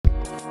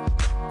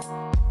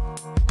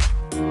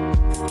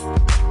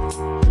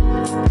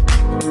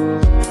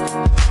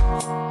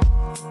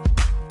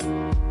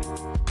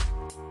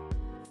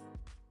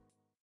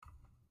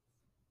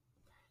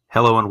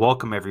Hello and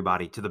welcome,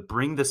 everybody, to the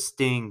Bring the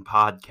Sting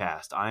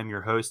podcast. I am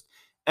your host,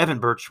 Evan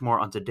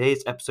Birchmore. On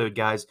today's episode,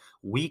 guys,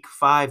 Week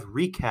 5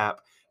 recap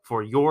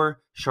for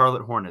your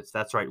Charlotte Hornets.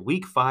 That's right,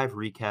 Week 5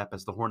 recap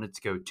as the Hornets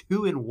go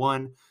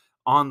 2-1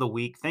 on the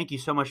week. Thank you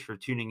so much for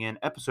tuning in.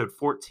 Episode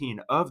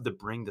 14 of the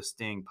Bring the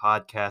Sting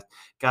podcast.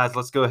 Guys,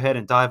 let's go ahead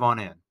and dive on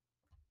in.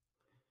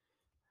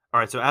 All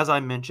right, so as I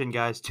mentioned,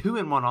 guys,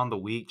 2-1 on the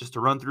week. Just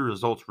to run through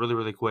results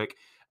really quick.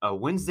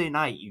 Wednesday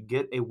night, you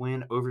get a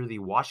win over the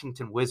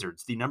Washington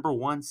Wizards, the number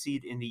 1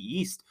 seed in the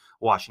East.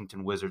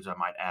 Washington Wizards, I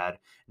might add,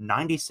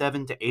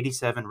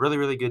 97-87.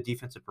 Really good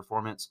defensive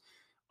performance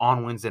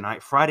on Wednesday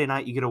night. Friday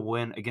night, you get a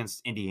win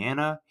against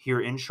Indiana here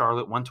in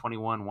Charlotte,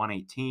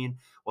 121-118.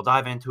 We'll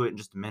dive into it in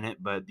just a minute,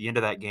 but the end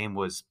of that game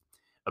was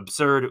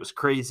absurd. It was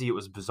crazy. It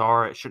was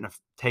bizarre. It shouldn't have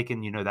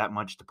taken, that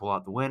much to pull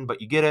out the win,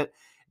 but you get it.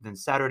 Then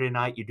Saturday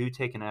night, you do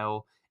take an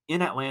L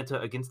in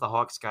Atlanta against the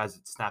Hawks, guys.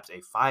 It snaps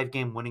a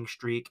 5-game winning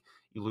streak.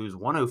 You lose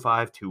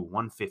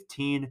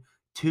 105-115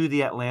 to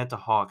the Atlanta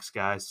Hawks,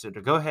 guys. So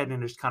to go ahead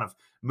and just kind of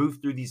move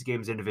through these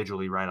games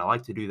individually, right? I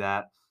like to do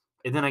that.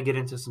 And then I get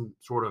into some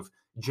sort of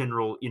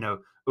general,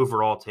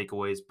 overall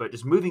takeaways. But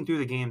just moving through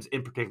the games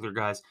in particular,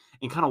 guys,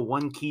 and kind of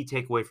one key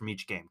takeaway from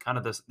each game, kind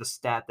of the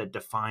stat that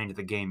defined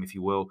the game, if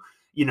you will,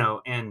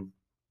 and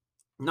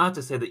not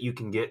to say that you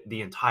can get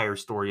the entire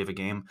story of a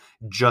game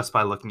just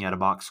by looking at a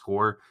box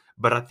score,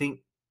 but I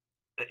think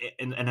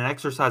and an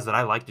exercise that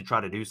I like to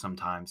try to do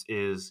sometimes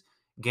is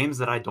games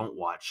that I don't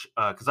watch,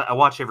 because I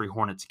watch every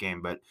Hornets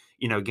game, but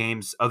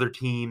games, other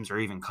teams, or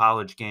even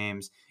college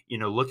games.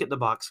 Look at the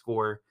box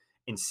score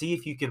and see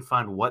if you can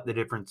find what the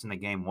difference in the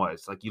game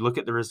was. Like you look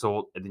at the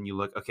result, and then you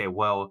look, okay,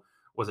 well,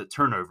 was it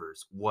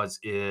turnovers? Was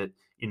it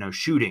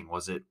shooting?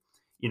 Was it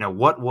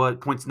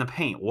what points in the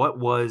paint? What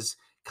was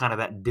kind of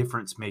that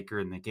difference maker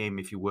in the game,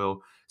 if you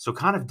will? So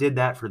kind of did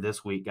that for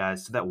this week,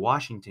 guys. So that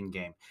Washington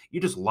game,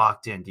 you just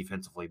locked in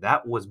defensively.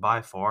 That was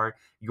by far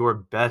your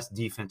best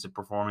defensive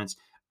performance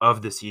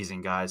of the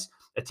season, guys.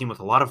 A team with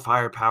a lot of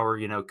firepower.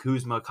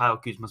 Kyle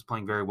Kuzma's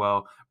playing very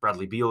well.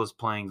 Bradley Beal is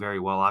playing very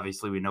well.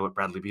 Obviously, we know what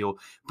Bradley Beal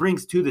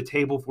brings to the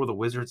table for the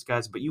Wizards,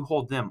 guys, but you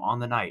hold them on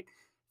the night.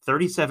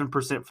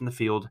 37% from the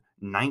field,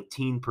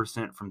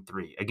 19% from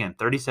three. Again,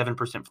 37%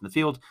 from the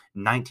field,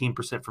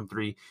 19% from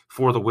three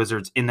for the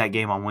Wizards in that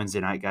game on Wednesday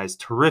night, guys.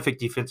 Terrific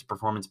defensive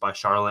performance by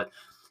Charlotte.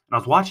 And I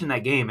was watching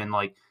that game, and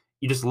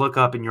you just look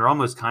up and you're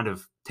almost kind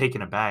of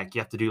taken aback.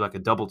 You have to do like a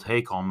double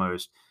take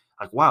almost.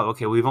 Like, wow,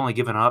 okay, we've only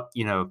given up,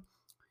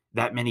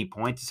 that many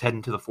points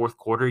heading to the fourth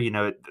quarter.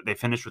 They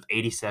finished with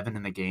 87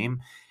 in the game.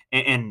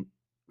 And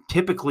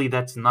typically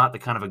that's not the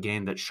kind of a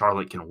game that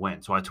Charlotte can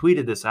win. So I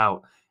tweeted this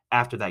out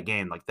after that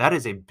game. Like, that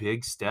is a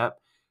big step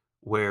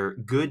where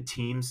good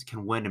teams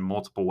can win in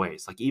multiple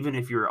ways. Like, even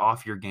if you're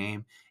off your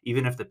game,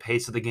 even if the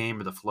pace of the game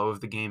or the flow of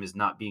the game is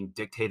not being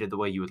dictated the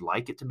way you would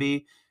like it to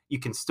be, you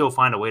can still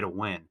find a way to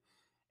win.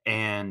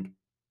 And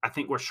I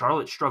think where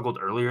Charlotte struggled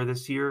earlier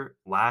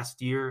last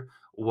year,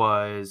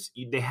 was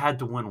they had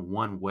to win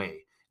one way.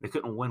 They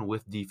couldn't win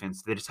with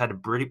defense. They just had to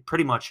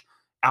pretty much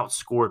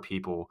outscore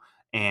people.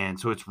 And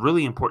so it's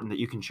really important that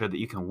you can show that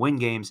you can win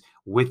games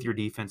with your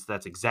defense.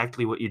 That's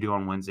exactly what you do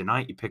on Wednesday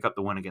night. You pick up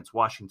the win against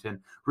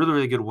Washington.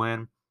 Really good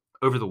win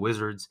over the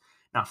Wizards.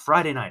 Now,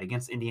 Friday night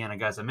against Indiana,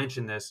 guys, I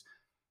mentioned this.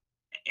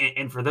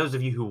 And for those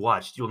of you who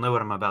watched, you'll know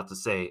what I'm about to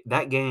say.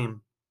 That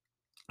game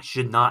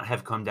should not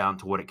have come down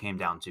to what it came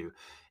down to.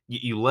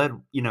 You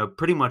led,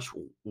 pretty much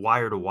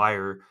wire to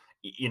wire.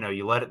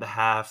 You led at the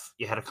half.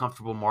 You had a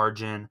comfortable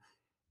margin.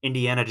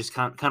 Indiana just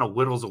kind of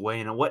whittles away,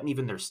 and it wasn't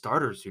even their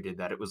starters who did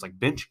that. It was like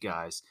bench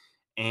guys.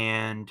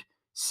 And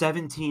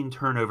 17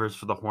 turnovers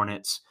for the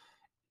Hornets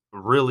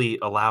really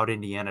allowed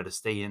Indiana to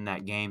stay in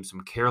that game.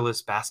 Some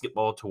careless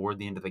basketball toward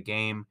the end of the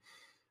game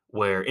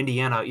where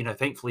Indiana,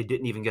 thankfully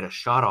didn't even get a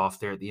shot off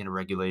there at the end of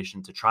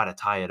regulation to try to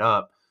tie it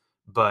up.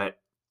 But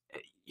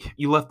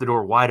you left the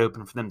door wide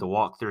open for them to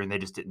walk through, and they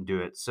just didn't do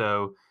it.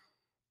 So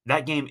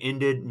that game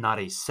ended not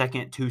a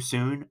second too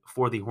soon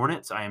for the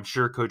Hornets. I am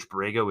sure Coach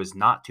Borrego is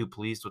not too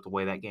pleased with the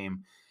way that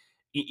game,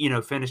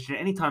 finished. And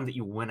anytime that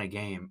you win a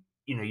game,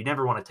 you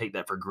never want to take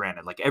that for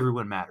granted. Like,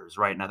 everyone matters,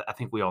 right? And I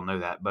think we all know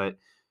that. But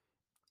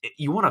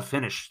you want to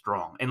finish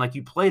strong. And,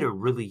 you played a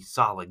really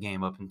solid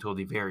game up until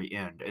the very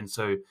end. And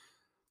so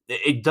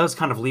it does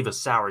kind of leave a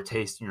sour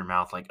taste in your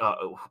mouth. Like,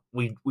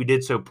 we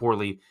did so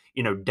poorly,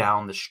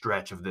 down the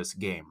stretch of this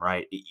game,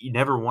 right? You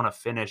never want to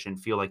finish and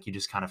feel like you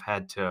just kind of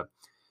had to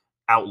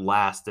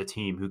outlast the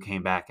team who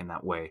came back in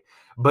that way.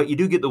 But you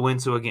do get the win.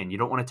 So again, you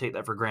don't want to take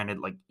that for granted.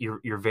 Like,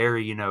 you're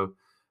very,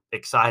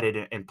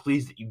 excited and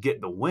pleased that you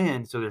get the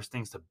win. So there's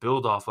things to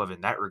build off of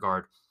in that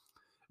regard.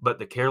 But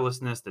the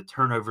carelessness, the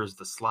turnovers,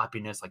 the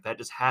sloppiness, like, that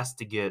just has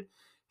to get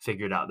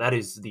figured out. That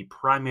is the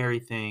primary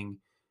thing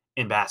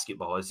in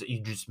basketball, is that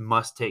you just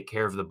must take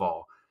care of the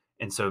ball.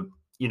 And so,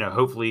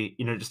 hopefully,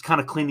 just kind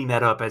of cleaning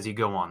that up as you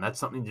go on. That's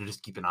something to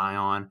just keep an eye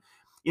on,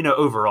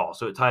 overall.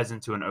 So it ties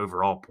into an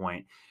overall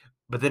point.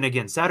 But then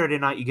again, Saturday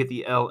night, you get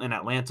the L in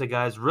Atlanta,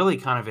 guys. Really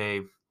kind of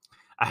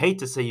I hate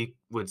to say you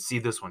would see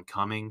this one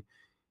coming,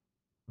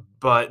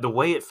 But the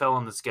way it fell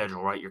on the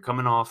schedule, right? You're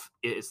coming off,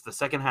 it's the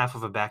second half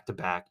of a back to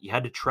back. You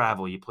had to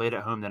travel. You played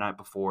at home the night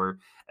before.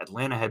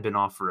 Atlanta had been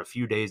off for a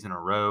few days in a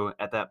row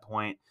at that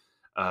point.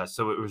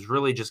 So it was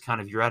really just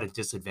kind of you're at a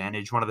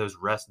disadvantage, one of those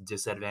rest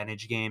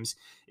disadvantage games,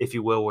 if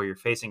you will, where you're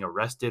facing a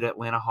rested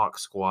Atlanta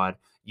Hawks squad.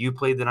 You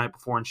played the night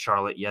before in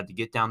Charlotte. You had to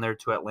get down there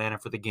to Atlanta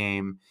for the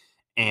game.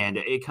 And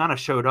it kind of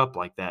showed up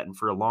like that. And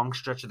for a long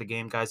stretch of the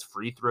game, guys,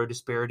 free throw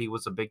disparity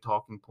was a big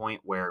talking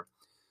point where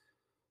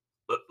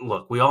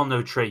look, we all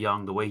know Trae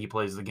Young, the way he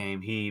plays the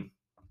game. He,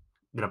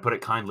 going to put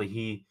it kindly,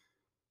 he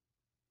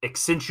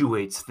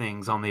accentuates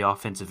things on the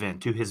offensive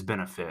end to his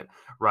benefit,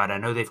 right? I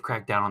know they've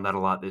cracked down on that a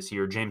lot this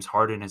year. James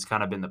Harden has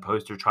kind of been the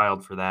poster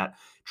child for that.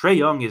 Trae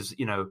Young is,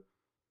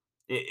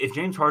 if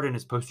James Harden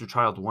is poster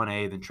child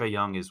 1A, then Trae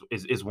Young is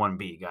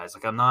 1B, guys.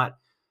 Like I'm not,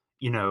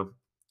 you know,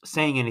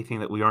 saying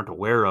anything that we aren't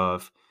aware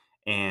of.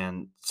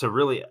 And so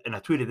really, and I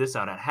tweeted this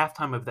out at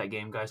halftime of that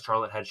game, guys,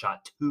 Charlotte had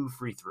shot 2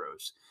 free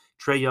throws.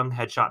 Trae Young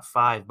had shot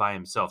 5 by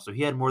himself. So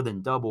he had more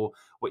than double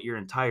what your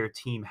entire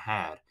team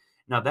had.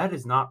 Now that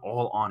is not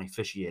all on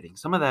officiating.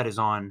 Some of that is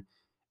on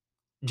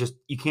just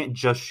you can't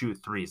just shoot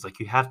threes. Like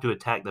you have to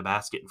attack the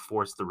basket and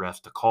force the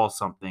refs to call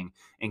something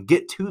and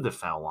get to the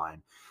foul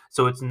line.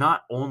 So it's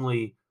not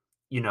only,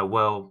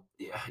 well,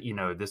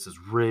 this is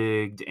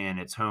rigged and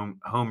it's home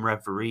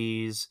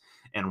referees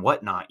and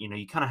whatnot.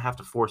 You kind of have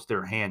to force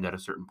their hand at a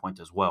certain point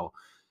as well.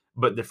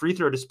 But the free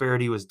throw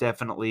disparity was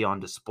definitely on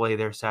display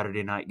there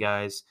Saturday night,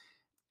 guys,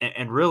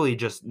 and really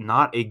just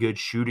not a good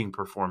shooting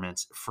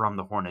performance from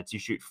the Hornets. You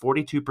shoot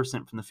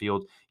 42% from the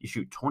field, you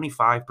shoot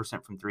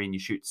 25% from three, and you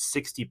shoot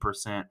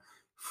 60%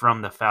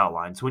 from the foul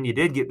line. So when you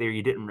did get there,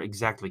 you didn't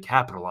exactly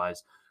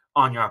capitalize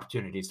on your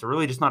opportunities. So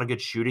really just not a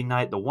good shooting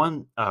night. The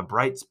one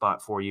bright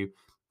spot for you,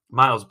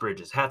 Miles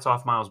Bridges. Hats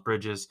off Miles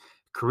Bridges.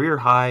 Career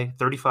high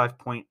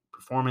 35-point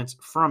performance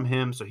from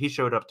him. So he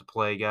showed up to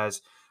play,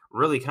 guys.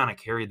 Really kind of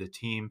carried the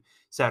team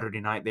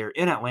Saturday night there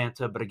in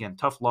Atlanta. But again,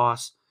 tough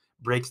loss,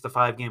 breaks the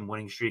 5-game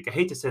winning streak. I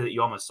hate to say that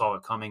you almost saw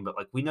it coming, but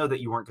like we know that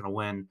you weren't going to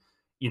win.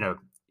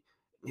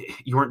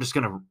 You weren't just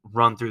going to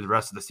run through the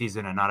rest of the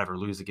season and not ever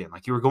lose again.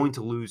 Like you were going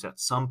to lose at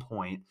some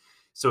point.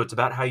 So it's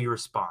about how you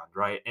respond,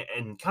 right?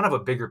 And kind of a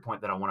bigger point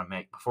that I want to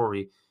make before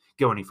we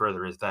go any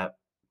further is that,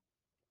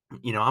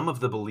 I'm of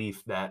the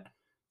belief that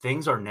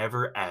things are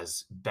never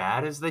as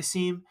bad as they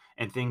seem,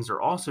 and things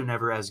are also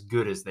never as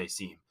good as they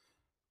seem.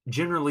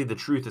 Generally, the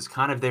truth is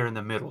kind of there in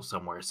the middle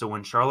somewhere. So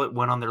when Charlotte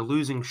went on their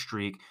losing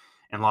streak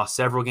and lost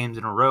several games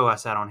in a row, I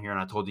sat on here and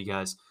I told you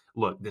guys,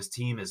 look, this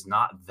team is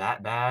not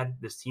that bad.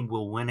 This team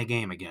will win a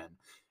game again.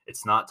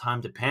 It's not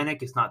time to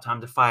panic. It's not time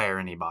to fire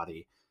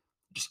anybody.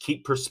 Just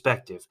keep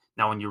perspective.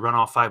 Now, when you run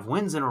off 5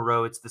 wins in a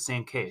row, it's the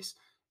same case.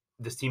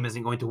 This team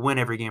isn't going to win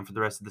every game for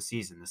the rest of the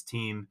season. This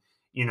team,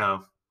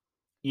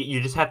 you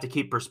just have to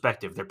keep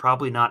perspective. They're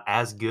probably not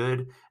as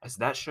good as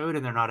that showed,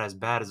 and they're not as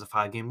bad as a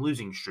 5-game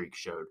losing streak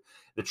showed.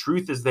 The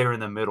truth is there in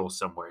the middle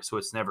somewhere. So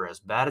it's never as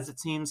bad as it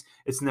seems.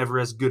 It's never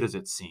as good as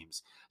it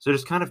seems. So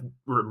just kind of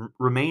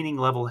remaining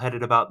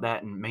level-headed about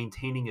that and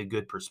maintaining a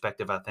good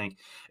perspective, I think,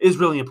 is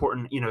really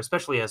important,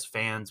 especially as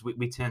fans.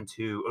 We tend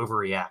to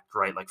overreact,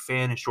 right? Like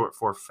fan is short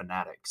for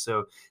fanatic.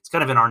 So it's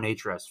kind of in our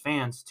nature as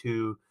fans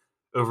to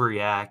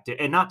overreact.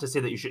 And not to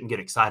say that you shouldn't get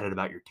excited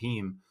about your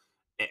team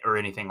or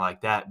anything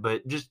like that,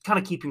 but just kind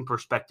of keeping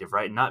perspective,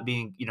 right? Not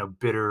being,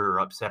 bitter or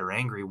upset or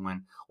angry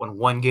when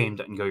one game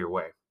doesn't go your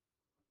way.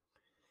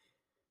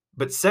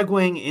 But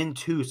segueing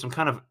into some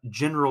kind of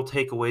general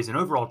takeaways and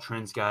overall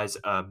trends, guys,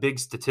 a big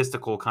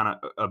statistical kind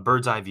of a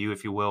bird's eye view,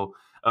 if you will,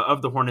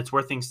 of the Hornets,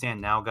 where things stand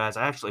now, guys.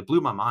 I actually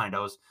blew my mind. I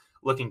was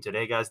looking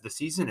today, guys. The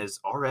season is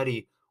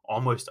already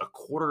almost a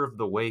quarter of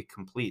the way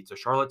complete. So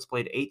Charlotte's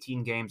played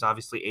 18 games,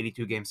 obviously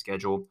 82 game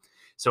schedule.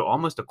 So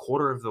almost a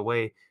quarter of the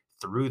way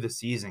through the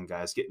season,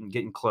 guys,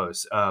 getting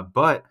close.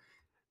 But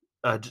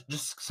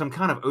just some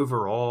kind of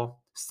overall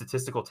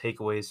statistical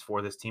takeaways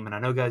for this team. And I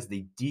know, guys,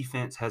 the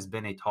defense has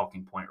been a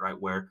talking point, right?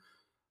 Where,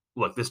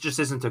 look, this just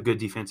isn't a good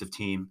defensive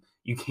team.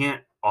 You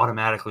can't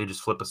automatically just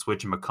flip a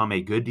switch and become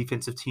a good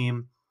defensive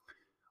team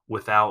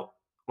without,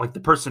 like, the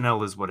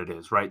personnel is what it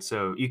is, right?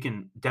 So you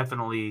can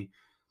definitely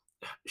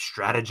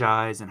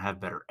strategize and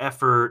have better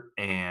effort.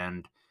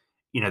 And,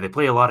 they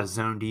play a lot of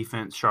zone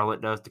defense,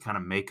 Charlotte does, to kind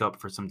of make up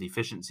for some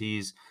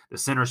deficiencies. The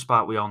center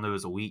spot we all know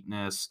is a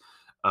weakness.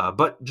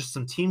 But just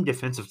some team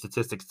defensive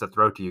statistics to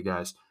throw to you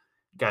guys.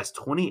 Guys,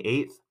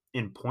 28th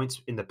in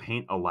points in the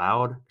paint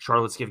allowed.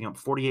 Charlotte's giving up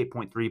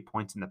 48.3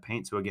 points in the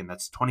paint. So, again,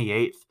 that's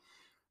 28th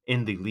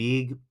in the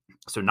league.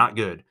 So, not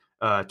good.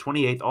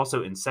 28th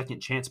also in second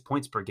chance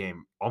points per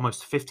game,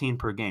 almost 15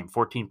 per game,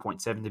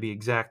 14.7 to be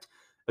exact.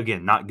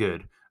 Again, not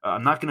good.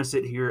 I'm not going to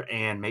sit here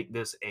and make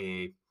this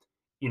a,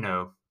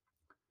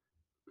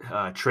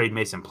 trade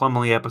Mason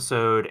Plumlee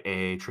episode,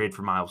 a trade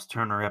for Miles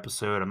Turner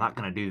episode. I'm not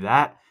going to do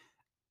that.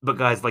 But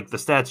guys, like the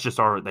stats just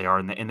are what they are,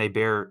 and they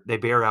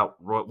bear out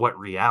what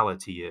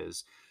reality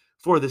is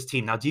for this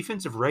team. Now,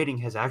 defensive rating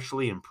has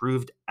actually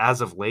improved as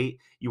of late.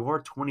 You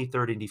are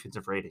 23rd in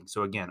defensive rating.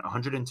 So again,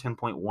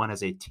 110.1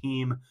 as a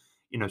team.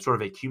 sort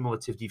of a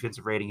cumulative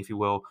defensive rating, if you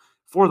will,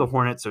 for the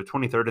Hornets. So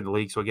 23rd in the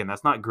league. So again,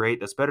 that's not great.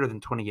 That's better than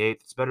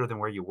 28th. It's better than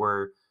where you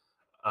were.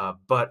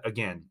 But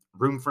again,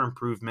 room for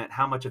improvement.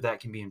 How much of that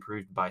can be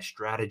improved by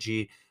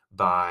strategy,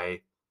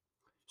 by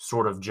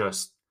sort of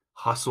just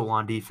hustle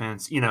on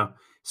defense?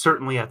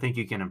 Certainly I think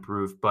you can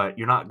improve, but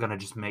you're not going to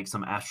just make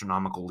some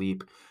astronomical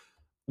leap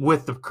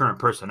with the current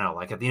personnel.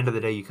 Like at the end of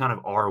the day, you kind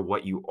of are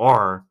what you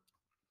are.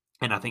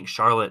 And I think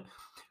Charlotte,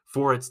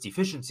 for its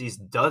deficiencies,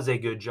 does a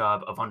good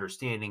job of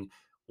understanding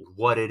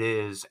what it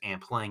is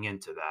and playing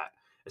into that,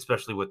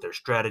 especially with their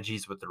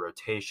strategies, with the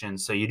rotation.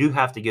 So you do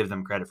have to give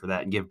them credit for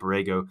that and give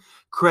Borrego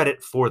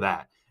credit for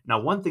that. Now,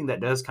 one thing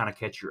that does kind of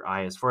catch your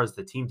eye as far as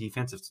the team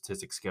defensive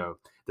statistics go,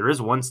 there is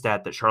one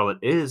stat that Charlotte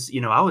is,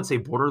 I would say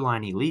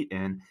borderline elite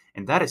in,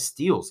 and that is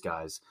steals,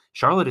 guys.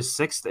 Charlotte is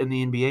 6th in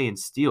the NBA in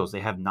steals. They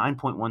have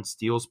 9.1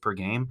 steals per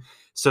game.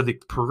 So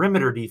the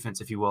perimeter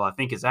defense, if you will, I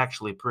think is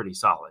actually pretty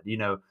solid.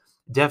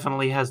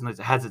 Definitely has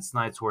its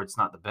nights where it's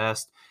not the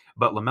best,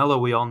 but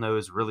LaMelo, we all know,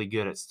 is really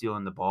good at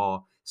stealing the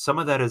ball. Some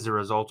of that is a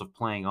result of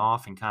playing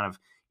off and kind of,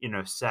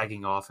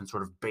 sagging off and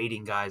sort of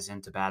baiting guys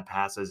into bad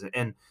passes.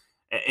 And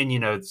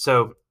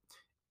so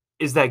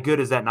is that good?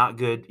 Is that not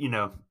good?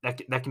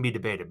 That can be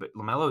debated, but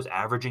LaMelo is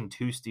averaging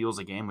 2 steals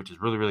a game, which is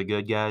really, really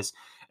good, guys.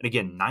 And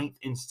again, 9th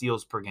in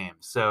steals per game.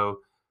 So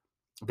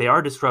they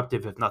are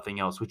disruptive, if nothing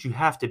else, which you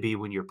have to be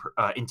when your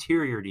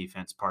interior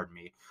defense,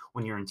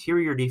 when your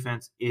interior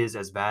defense is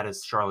as bad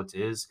as Charlotte's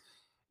is,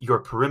 your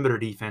perimeter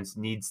defense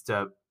needs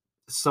to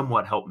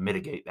somewhat help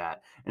mitigate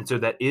that. And so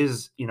that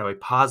is, a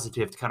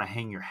positive to kind of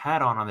hang your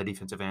hat on the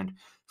defensive end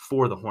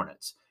for the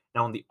Hornets.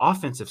 Now, on the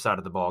offensive side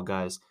of the ball,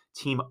 guys,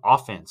 team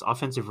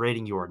offensive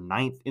rating, you are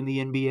 9th in the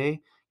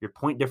NBA. Your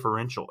point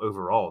differential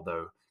overall,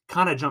 though,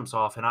 kind of jumps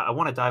off. And I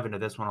want to dive into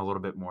this one a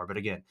little bit more. But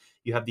again,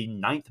 you have the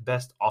 9th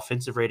best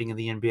offensive rating in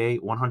the NBA,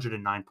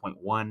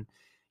 109.1.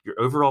 Your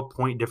overall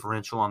point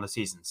differential on the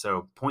season.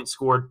 So points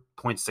scored,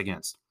 points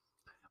against,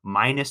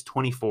 minus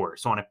 24.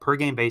 So on a per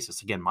game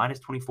basis, again, minus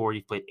 24,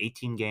 you've played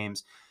 18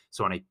 games.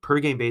 So on a per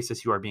game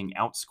basis, you are being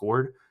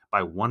outscored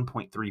by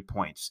 1.3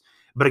 points.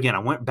 But again, I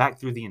went back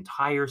through the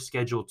entire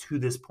schedule to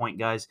this point,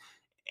 guys.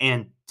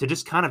 And to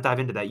just kind of dive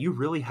into that, you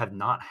really have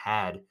not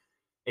had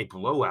a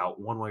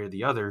blowout one way or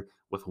the other,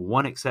 with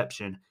one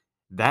exception,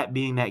 that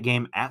being that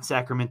game at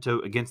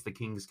Sacramento against the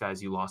Kings,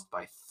 guys. You lost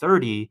by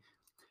 30.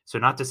 So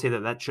not to say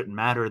that that shouldn't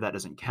matter, that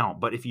doesn't count.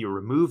 But if you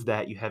remove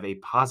that, you have a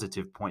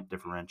positive point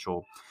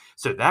differential.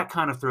 So that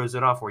kind of throws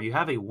it off where you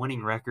have a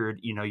winning record.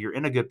 You're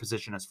in a good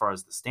position as far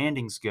as the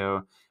standings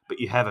go, but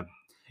you have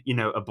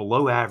a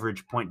below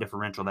average point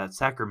differential. That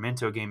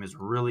Sacramento game is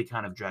really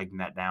kind of dragging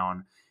that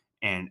down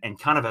and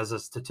kind of as a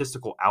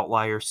statistical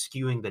outlier,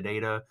 skewing the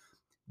data.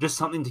 Just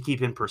something to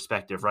keep in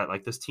perspective, right?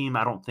 Like this team,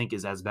 I don't think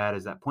is as bad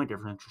as that point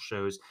differential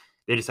shows.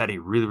 They just had a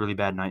really, really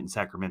bad night in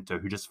Sacramento,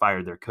 who just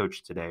fired their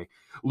coach today,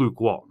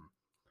 Luke Walton.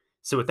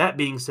 So with that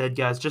being said,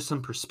 guys, just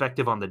some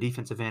perspective on the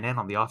defensive end and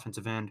on the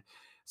offensive end.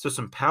 So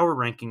some power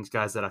rankings,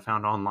 guys, that I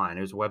found online.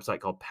 There's a website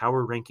called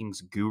Power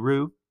Rankings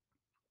Guru.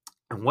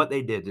 And what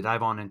they did to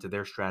dive on into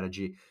their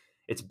strategy,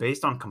 it's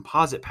based on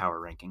composite power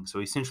rankings. So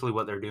essentially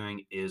what they're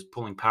doing is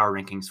pulling power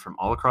rankings from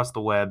all across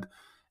the web,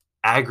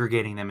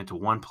 aggregating them into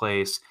one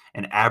place,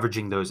 and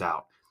averaging those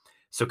out.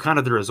 So kind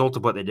of the result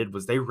of what they did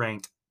was they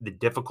ranked the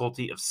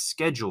difficulty of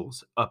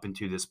schedules up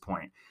into this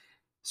point.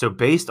 So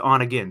based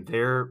on, again,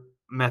 their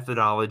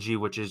methodology,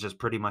 which is just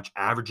pretty much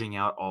averaging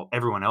out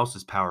everyone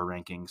else's power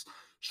rankings,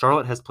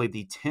 Charlotte has played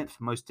the 10th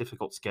most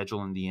difficult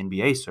schedule in the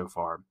NBA so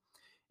far.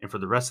 And for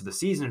the rest of the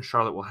season,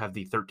 Charlotte will have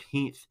the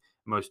 13th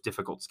most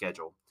difficult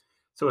schedule.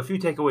 So a few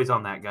takeaways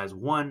on that, guys.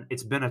 One,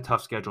 it's been a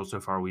tough schedule so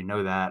far. We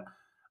know that.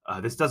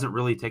 This doesn't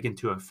really take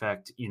into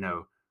effect,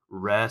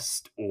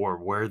 rest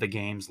or where the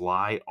games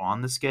lie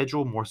on the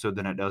schedule more so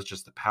than it does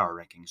just the power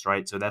rankings,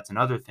 right? So that's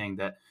another thing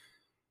that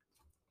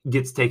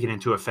gets taken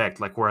into effect.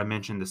 Like where I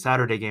mentioned the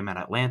Saturday game at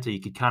Atlanta, you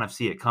could kind of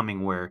see it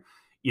coming where,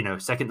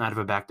 second night of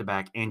a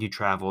back-to-back and you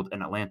traveled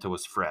and Atlanta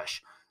was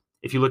fresh.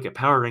 If you look at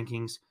power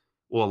rankings,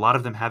 well, a lot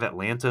of them have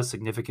Atlanta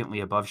significantly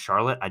above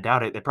Charlotte. I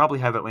doubt it. They probably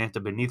have Atlanta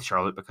beneath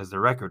Charlotte because their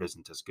record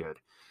isn't as good.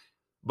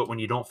 But when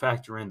you don't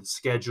factor in the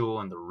schedule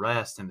and the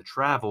rest and the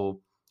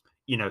travel,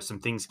 some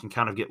things can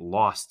kind of get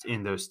lost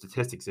in those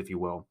statistics, if you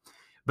will.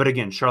 But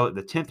again, Charlotte,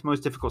 the 10th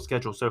most difficult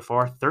schedule so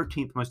far,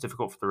 13th most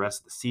difficult for the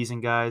rest of the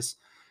season, guys.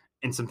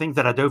 And some things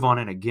that I dove on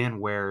in again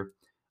where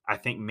I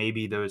think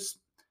maybe those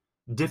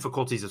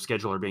difficulties of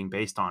schedule are being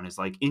based on is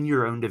like in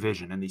your own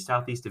division, in the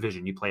Southeast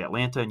Division, you play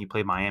Atlanta and you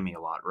play Miami a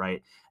lot,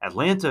 right?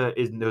 Atlanta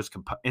is in those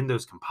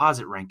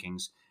composite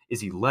rankings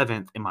is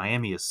 11th and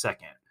Miami is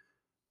 2nd.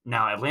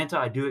 Now, Atlanta,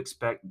 I do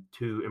expect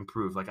to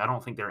improve. Like, I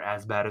don't think they're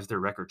as bad as their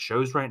record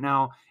shows right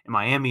now. And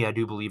Miami, I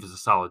do believe, is a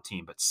solid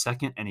team. But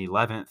 2nd and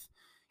 11th,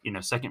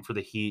 2nd for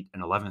the Heat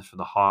and 11th for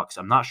the Hawks.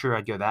 I'm not sure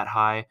I'd go that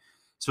high.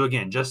 So,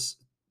 again,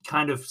 just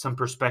kind of some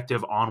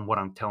perspective on what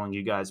I'm telling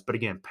you guys. But,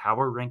 again,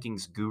 Power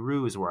Rankings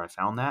Guru is where I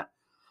found that.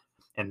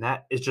 And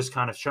that is just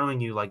kind of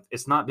showing you, like,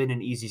 it's not been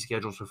an easy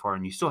schedule so far,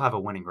 and you still have a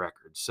winning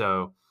record.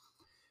 So,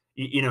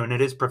 And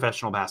it is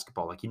professional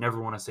basketball. Like, you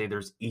never want to say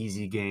there's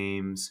easy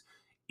games.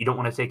 You don't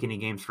want to take any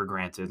games for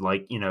granted.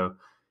 Like,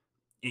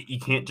 you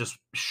can't just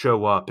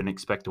show up and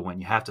expect to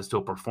win. You have to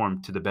still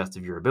perform to the best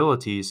of your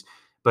abilities.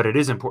 But it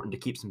is important to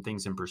keep some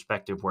things in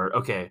perspective where,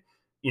 okay,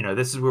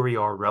 this is where we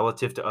are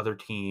relative to other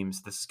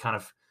teams. This is kind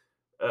of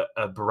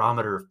a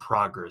barometer of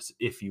progress,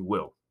 if you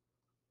will.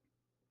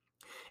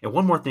 And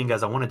one more thing,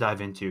 guys, I want to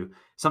dive into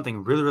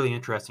something really, really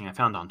interesting I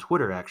found on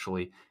Twitter,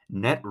 actually.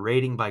 Net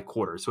rating by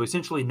quarter. So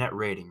essentially, net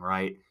rating,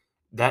 right?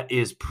 That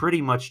is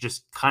pretty much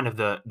just kind of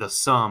the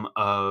sum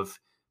of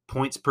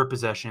points per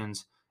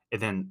possessions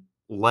and then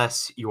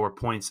less your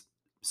points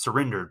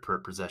surrendered per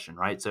possession,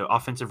 right? So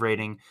offensive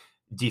rating,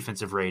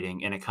 defensive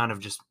rating, and it kind of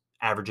just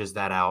averages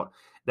that out.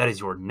 That is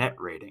your net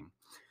rating.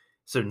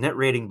 So net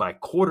rating by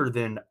quarter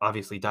then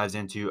obviously dives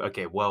into,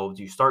 okay, well,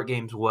 do you start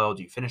games well?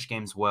 Do you finish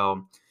games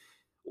well?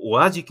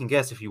 Well, as you can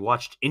guess, if you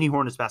watched any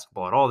Hornets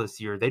basketball at all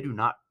this year, they do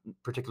not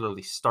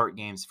particularly start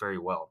games very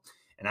well.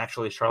 And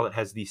actually, Charlotte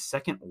has the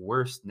second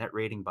worst net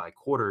rating by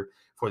quarter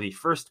for the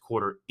first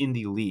quarter in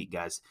the league,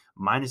 guys,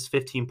 minus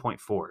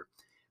 15.4.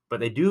 But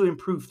they do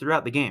improve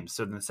throughout the game.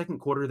 So in the second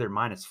quarter, they're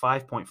minus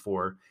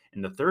 5.4.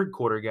 In the third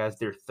quarter, guys,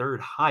 they're third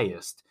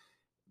highest,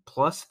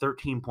 plus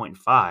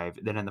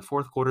 13.5. Then in the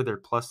fourth quarter, they're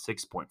plus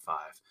 6.5.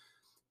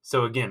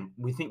 So again,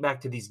 we think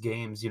back to these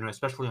games,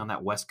 especially on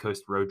that West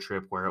Coast road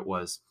trip where it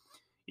was,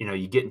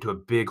 you get into a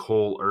big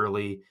hole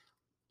early,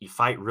 you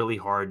fight really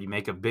hard, you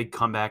make a big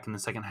comeback in the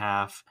second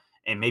half,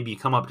 and maybe you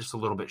come up just a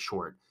little bit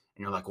short.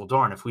 And you're like, well,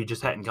 darn, if we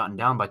just hadn't gotten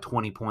down by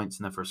 20 points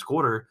in the first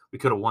quarter, we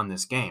could have won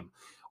this game.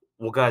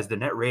 Well, guys, the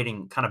net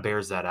rating kind of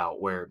bears that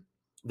out where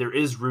there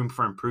is room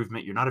for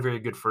improvement. You're not a very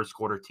good first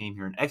quarter team.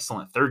 You're an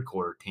excellent third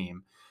quarter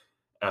team.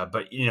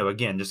 But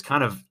again, just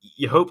kind of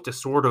you hope to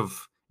sort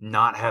of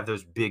not have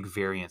those big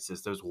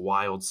variances, those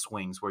wild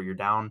swings where you're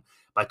down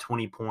by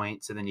 20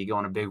 points and then you go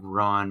on a big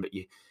run, but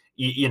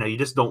you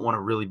just don't want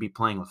to really be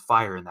playing with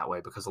fire in that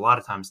way because a lot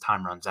of times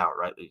time runs out,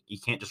 right? You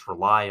can't just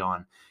rely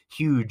on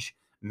huge,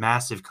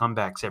 massive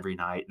comebacks every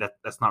night.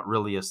 That's not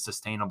really a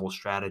sustainable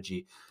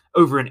strategy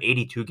over an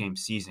 82 game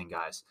season,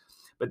 guys.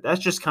 But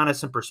that's just kind of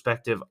some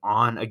perspective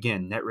on,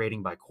 again, net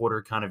rating by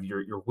quarter, kind of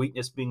your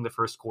weakness being the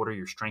first quarter,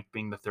 your strength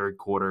being the third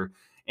quarter,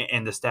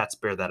 and the stats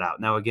bear that out.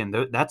 Now, again,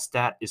 that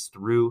stat is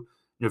through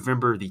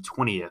November the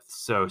 20th,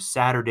 so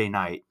Saturday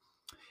night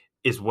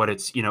is what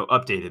it's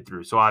updated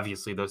through. So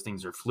obviously those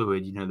things are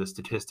fluid. The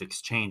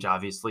statistics change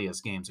obviously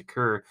as games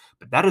occur,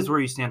 but that is where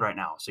you stand right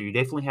now. So you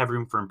definitely have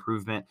room for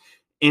improvement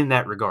in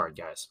that regard,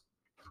 guys.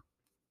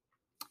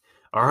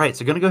 All right,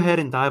 so going to go ahead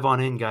and dive on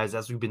in, guys,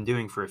 as we've been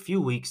doing for a few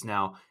weeks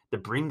now, the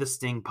Bring the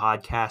Sting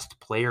podcast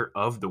Player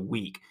of the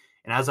Week.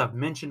 And as I've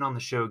mentioned on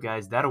the show,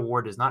 guys, that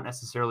award does not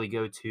necessarily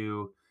go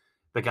to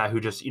the guy who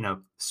just,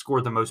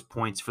 scored the most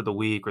points for the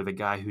week or the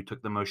guy who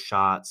took the most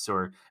shots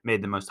or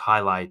made the most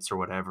highlights or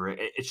whatever.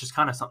 It's just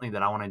kind of something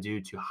that I want to do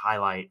to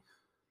highlight,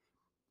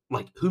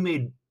 like, who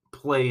made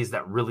plays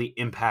that really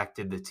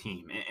impacted the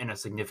team in a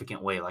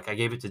significant way. Like, I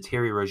gave it to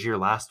Terry Rozier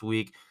last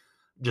week.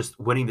 Just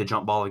winning the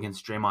jump ball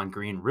against Draymond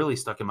Green really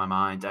stuck in my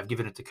mind. I've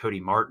given it to Cody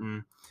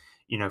Martin,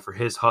 for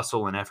his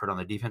hustle and effort on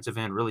the defensive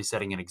end, really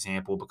setting an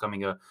example,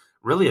 becoming a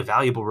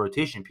valuable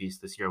rotation piece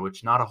this year,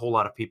 which not a whole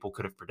lot of people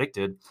could have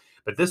predicted.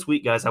 But this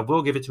week, guys, I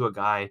will give it to a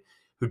guy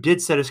who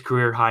did set his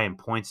career high in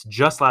points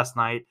just last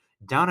night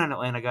down in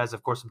Atlanta, guys.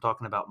 Of course, I'm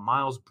talking about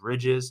Miles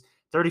Bridges,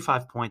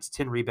 35 points,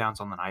 10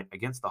 rebounds on the night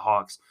against the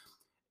Hawks.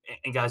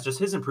 And guys, just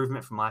his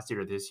improvement from last year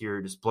to this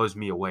year just blows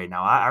me away.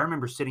 Now, I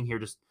remember sitting here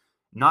just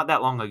not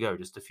that long ago,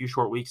 just a few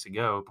short weeks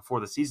ago, before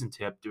the season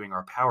tip, doing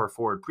our Power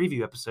Forward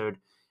preview episode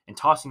and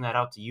tossing that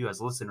out to you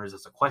as listeners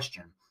as a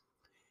question.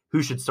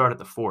 Who should start at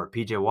the 4?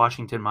 PJ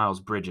Washington, Miles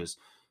Bridges?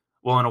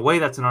 Well, in a way,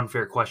 that's an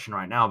unfair question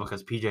right now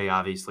because PJ,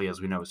 obviously,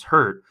 as we know, is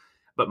hurt.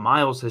 But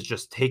Miles has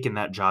just taken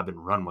that job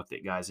and run with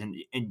it, guys. And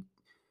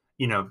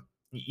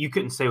you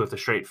couldn't say with a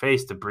straight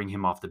face to bring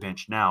him off the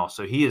bench now.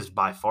 So he is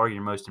by far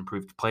your most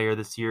improved player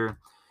this year.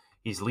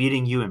 He's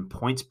leading you in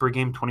points per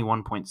game,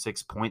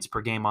 21.6 points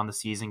per game on the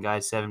season,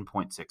 guys,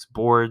 7.6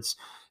 boards,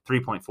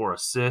 3.4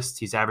 assists.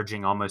 He's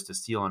averaging almost a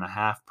steal and a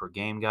half per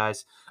game,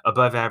 guys.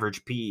 Above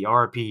average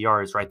PER.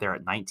 PER is right there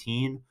at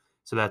 19.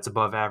 So that's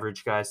above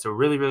average, guys. So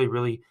really, really,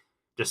 really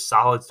just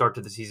solid start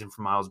to the season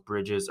for Miles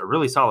Bridges. A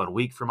really solid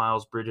week for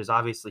Miles Bridges.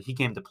 Obviously, he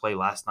came to play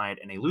last night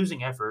in a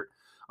losing effort,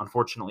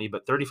 unfortunately,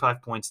 but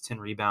 35 points, 10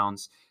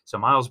 rebounds. So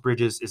Miles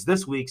Bridges is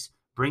this week's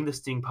Bring the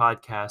Sting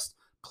podcast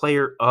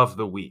Player of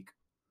the Week.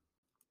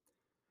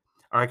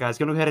 All right, guys,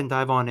 going to go ahead and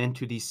dive on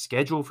into the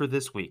schedule for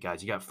this week,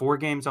 guys. You got 4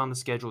 games on the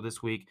schedule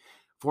this week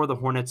for the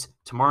Hornets.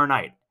 Tomorrow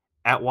night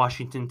at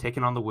Washington,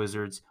 taking on the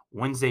Wizards.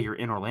 Wednesday, you're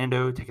in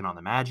Orlando, taking on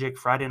the Magic.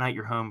 Friday night,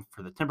 you're home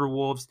for the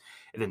Timberwolves.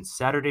 And then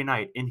Saturday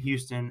night in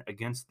Houston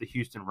against the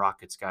Houston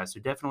Rockets, guys. So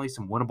definitely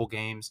some winnable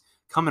games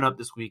coming up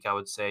this week, I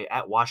would say.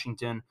 At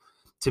Washington,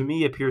 to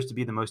me, appears to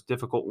be the most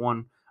difficult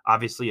one.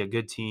 Obviously, a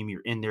good team.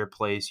 You're in their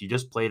place. You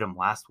just played them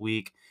last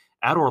week.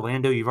 At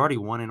Orlando, you've already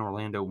won in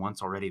Orlando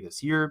once already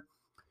this year.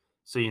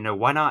 So,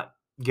 why not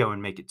go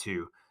and make it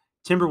 2?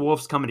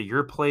 Timberwolves coming to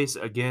your place.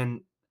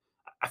 Again,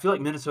 I feel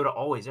like Minnesota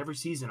always, every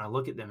season, I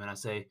look at them and I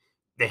say,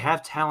 they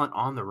have talent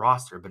on the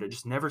roster, but it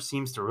just never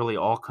seems to really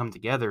all come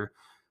together.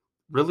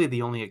 Really,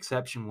 the only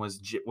exception was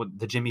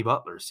the Jimmy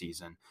Butler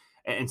season.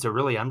 And so,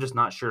 really, I'm just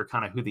not sure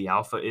kind of who the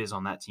alpha is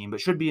on that team, but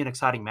should be an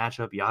exciting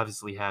matchup. You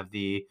obviously have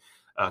the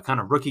kind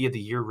of rookie of the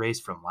year race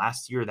from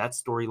last year. That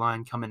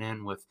storyline coming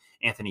in with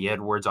Anthony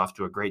Edwards off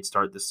to a great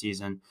start this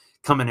season.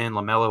 Coming in,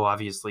 LaMelo,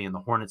 obviously, and the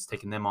Hornets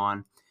taking them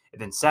on.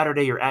 And then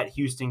Saturday, you're at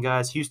Houston,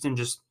 guys. Houston,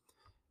 just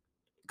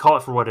call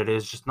it for what it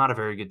is, just not a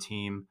very good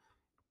team.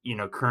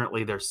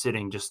 Currently they're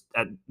sitting just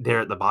at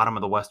the bottom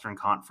of the Western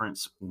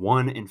Conference,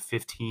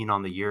 1-15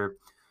 on the year.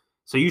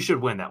 So you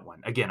should win that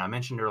one. Again, I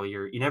mentioned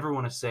earlier, you never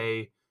want to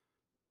say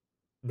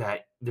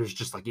that there's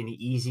just like any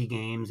easy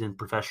games in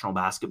professional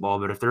basketball,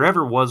 but if there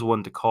ever was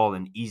one to call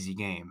an easy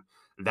game,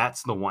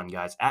 that's the one,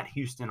 guys. At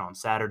Houston on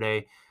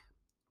Saturday,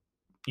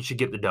 you should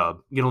get the dub.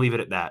 I'm going to leave it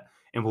at that.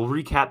 And we'll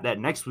recap that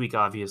next week,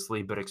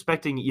 obviously, but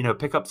expecting,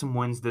 pick up some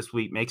wins this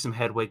week, make some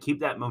headway, keep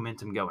that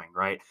momentum going,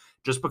 right?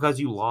 Just because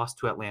you lost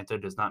to Atlanta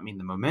does not mean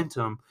the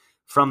momentum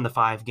from the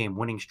 5-game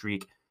winning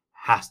streak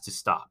has to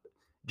stop.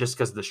 Just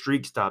because the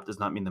streak stopped does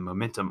not mean the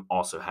momentum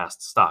also has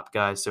to stop,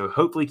 guys. So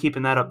hopefully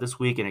keeping that up this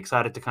week, and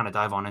excited to kind of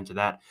dive on into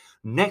that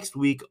next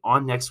week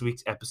on next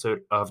week's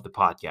episode of the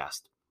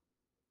podcast.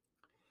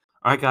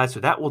 All right, guys, so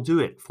that will do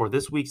it for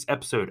this week's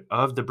episode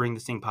of the Bring the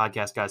Sting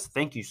podcast, guys.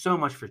 Thank you so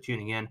much for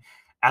tuning in.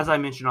 As I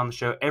mentioned on the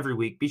show every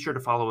week, be sure to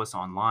follow us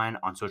online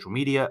on social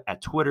media.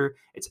 At Twitter,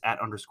 it's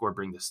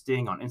 @_Bring the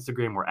Sting. On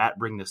Instagram, we're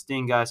 @Bring the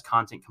Sting, guys.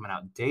 Content coming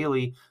out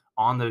daily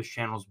on those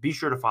channels. Be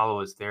sure to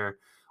follow us there.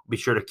 Be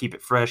sure to keep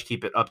it fresh,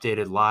 keep it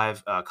updated,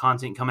 live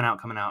content coming out.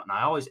 And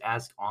I always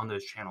ask on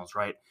those channels,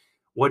 right,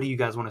 what do you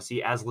guys want to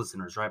see as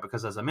listeners, right?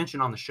 Because as I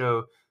mentioned on the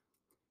show,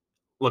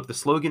 look, the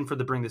slogan for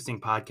the Bring the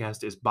Sting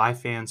podcast is by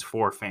fans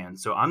for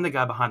fans. So I'm the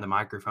guy behind the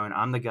microphone.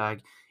 I'm the guy,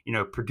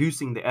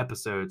 producing the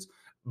episodes.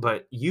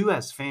 But you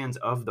as fans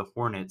of the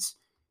Hornets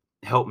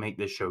help make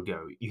this show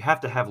go. You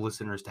have to have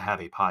listeners to have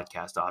a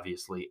podcast,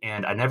 obviously.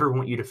 And I never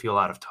want you to feel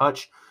out of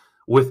touch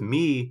with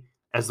me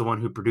as the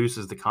one who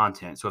produces the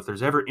content. So if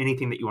there's ever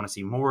anything that you want to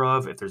see more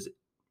of, if there's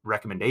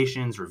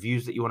recommendations,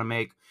 reviews that you want to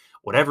make,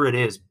 whatever it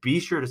is, be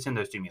sure to send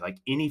those to me. Like,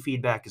 any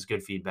feedback is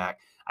good feedback.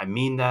 I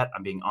mean that.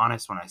 I'm being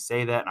honest when I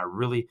say that. And I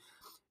really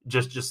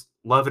just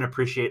love and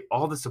appreciate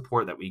all the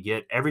support that we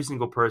get. Every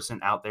single person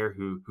out there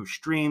who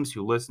streams,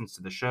 who listens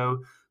to the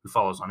show, who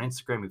follows on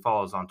Instagram, who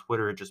follows on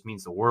Twitter. It just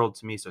means the world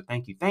to me. So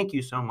thank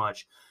you so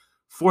much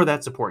for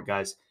that support,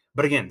 guys.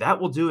 But again,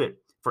 that will do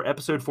it for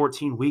episode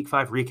 14, week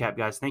 5 recap,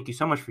 guys. Thank you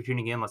so much for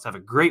tuning in. Let's have a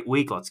great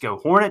week. Let's go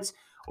Hornets.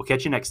 We'll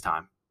catch you next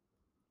time.